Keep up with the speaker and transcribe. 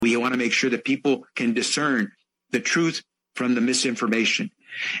We want to make sure that people can discern the truth from the misinformation.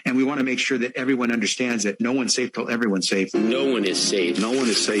 And we want to make sure that everyone understands that no one's safe till everyone's safe. No one is safe. No one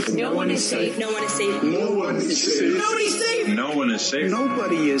is safe. No one is safe. No one is safe. No one is safe. Nobody's safe. No one is safe.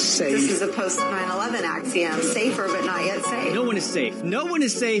 Nobody is safe. This is a post 9/11 axiom. Safer, but not yet safe. No one is safe. No one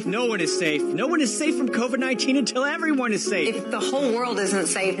is safe. No one is safe. No one is safe from COVID-19 until everyone is safe. If the whole world isn't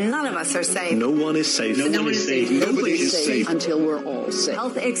safe, none of us are safe. No one is safe. No one is safe. Nobody is safe until we're all safe.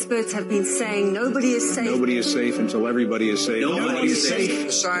 Health experts have been saying nobody is safe. Nobody is safe until everybody is safe. Nobody is safe.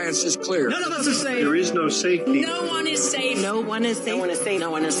 The science is clear. None of us are safe. There is no safety. No one is safe. No one is safe. No one is safe.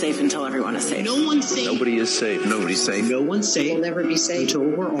 No one is safe until everyone is safe. No one's safe. Nobody is safe. Nobody's safe. No one's safe. We'll never be safe until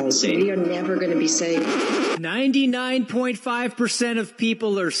we're all safe. We are never going to be safe. 99.5% of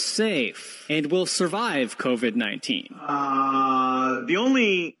people are safe and will survive COVID-19. The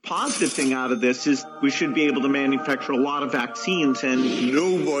only positive thing out of this is we should be able to manufacture a lot of vaccines, and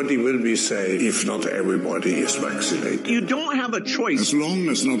nobody will be safe if not everybody is vaccinated. You don't have a choice. As long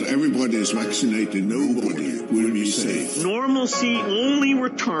as not everybody is vaccinated, nobody will be safe. Normalcy only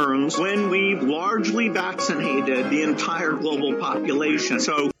returns when we've largely vaccinated the entire global population.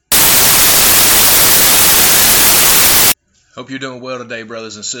 So, hope you're doing well today,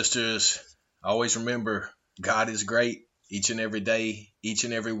 brothers and sisters. Always remember, God is great each and every day, each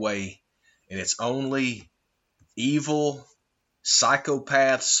and every way. And it's only evil,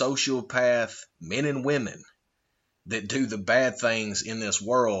 psychopath, sociopath, men and women that do the bad things in this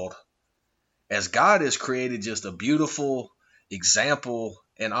world, as God has created just a beautiful example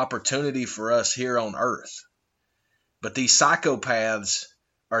and opportunity for us here on earth. But these psychopaths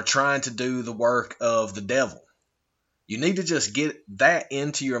are trying to do the work of the devil. You need to just get that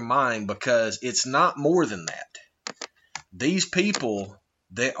into your mind, because it's not more than that. These people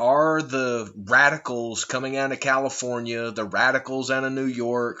that are the radicals coming out of California, the radicals out of New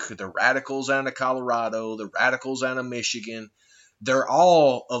York, the radicals out of Colorado, the radicals out of Michigan, they're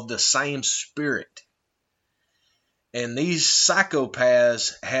all of the same spirit. And these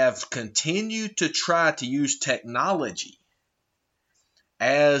psychopaths have continued to try to use technology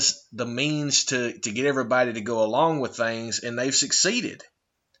as the means to get everybody to go along with things, and they've succeeded.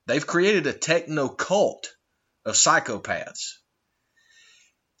 They've created a technocult of psychopaths.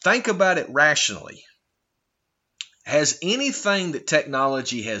 Think about it rationally. Has anything that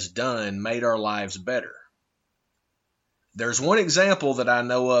technology has done made our lives better? There's one example that I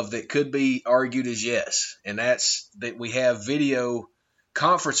know of that could be argued as yes, and that's that we have video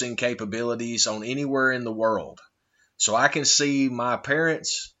conferencing capabilities on anywhere in the world. So I can see my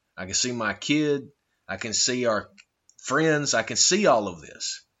parents, I can see my kid, I can see our friends, I can see all of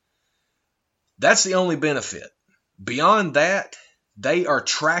this. That's the only benefit. Beyond that, they are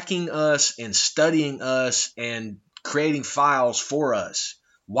tracking us and studying us and creating files for us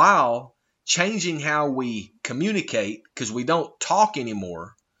while changing how we communicate, because we don't talk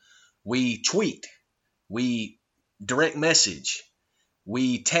anymore. We tweet, we direct message,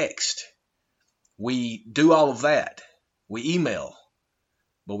 we text, we do all of that. We email,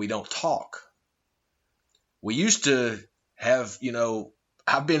 but we don't talk. We used to have,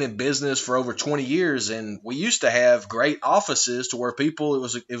 I've been in business for over 20 years, and we used to have great offices to where people,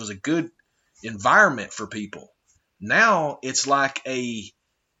 it was a good environment for people. Now it's like a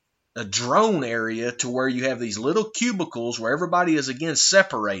drone area to where you have these little cubicles where everybody is again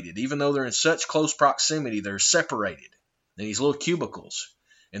separated. Even though they're in such close proximity, they're separated in these little cubicles.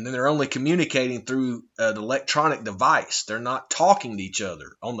 And then they're only communicating through an electronic device. They're not talking to each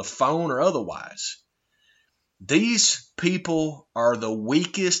other on the phone or otherwise. These people are the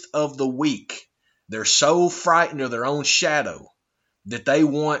weakest of the weak. They're so frightened of their own shadow that they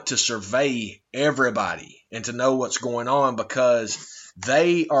want to survey everybody and to know what's going on, because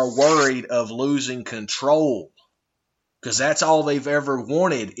they are worried of losing control, because that's all they've ever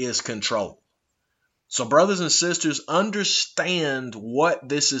wanted is control. So brothers and sisters, understand what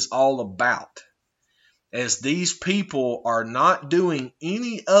this is all about, as these people are not doing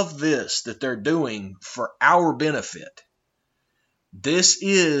any of this that they're doing for our benefit. This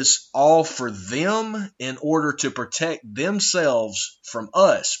is all for them in order to protect themselves from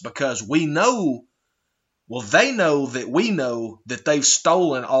us, because we know, well, they know that we know that they've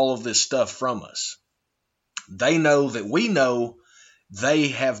stolen all of this stuff from us. They know that we know they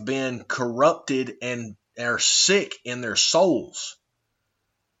have been corrupted and are sick in their souls.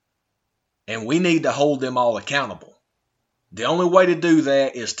 And we need to hold them all accountable. The only way to do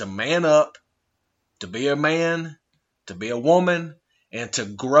that is to man up, to be a man, to be a woman, and to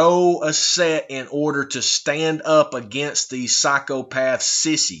grow a set in order to stand up against these psychopath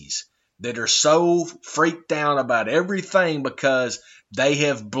sissies that are so freaked out about everything because They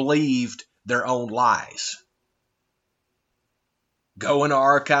have believed their own lies. Go into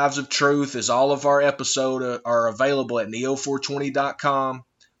Archives of Truth, as all of our episodes are available at neo420.com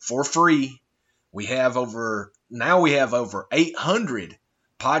for free. We have over 800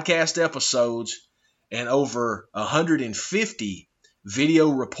 podcast episodes and over 150 video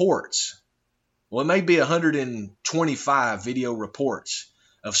reports. Well, it may be 125 video reports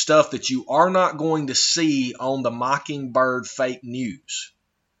of stuff that you are not going to see on the Mockingbird fake news.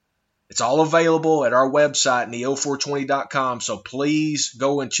 It's all available at our website, neo420.com, so please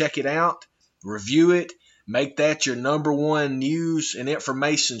go and check it out, review it, make that your number one news and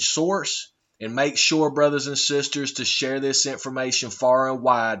information source, and make sure, brothers and sisters, to share this information far and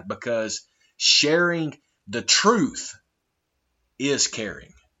wide, because sharing the truth is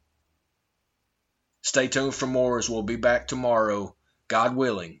caring. Stay tuned for more, as we'll be back tomorrow, God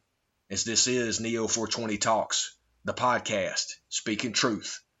willing, as this is Neo 420 Talks, the podcast, speaking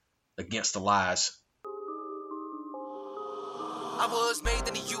truth against the lies. I was made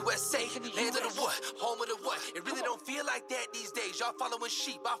in the USA, land of the what, home of the what. It really don't feel like that these days. Y'all following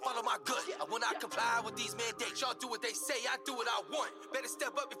sheep, I follow my gut. I will not comply with these mandates. Y'all do what they say, I do what I want. Better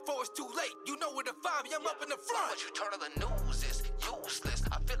step up before it's too late. You know where to find me, I'm up in the front. What you turn on the news is useless.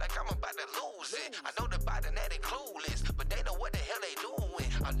 I feel like I'm about to lose it. I know the Biden that ain't clueless, but they know what the hell they doing.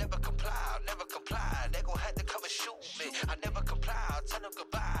 I'll never comply, I'll never comply. They gon' have to come and shoot me. I never comply, I'll tell them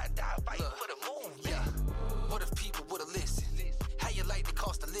goodbye. Die fighting for the movement. Yeah. What if people would've listened? How you like the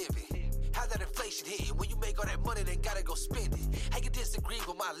cost of living? How that inflation hit you? When you make all that money, then gotta go spend it. How you disagree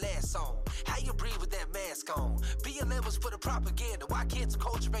with my last song? How you breathe with that mask on? BLM was for the propaganda. Why cancel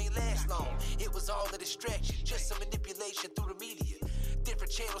culture ain't last long? It was all a distraction, just some manipulation through the media.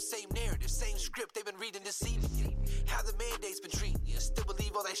 Different channels, same narrative, same script they've been reading deceiving you. How the mandates been treating you. Still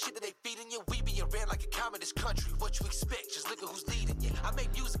believe all that shit that they feeding you. We being ran like a communist country. What you expect? Just look at who's leading you. I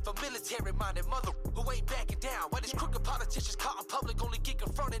make music for military-minded mother who ain't backing down. Why these crooked politicians caught in public only get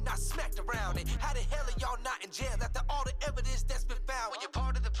confronted, not smacked around? And how the hell are y'all not in jail after all the evidence that's been found? When you're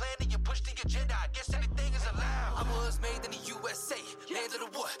part of the plan and you push the agenda, I guess anything is allowed. I was made in the USA, land of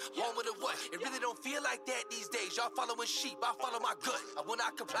the what, home of the what. It really don't feel like that these days. Y'all following sheep, I follow my gut. I will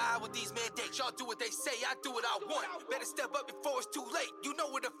not comply with these mandates. Y'all do what they say, I do what I want. Better step up before it's too late. You know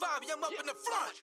where to find me, I'm up in the front.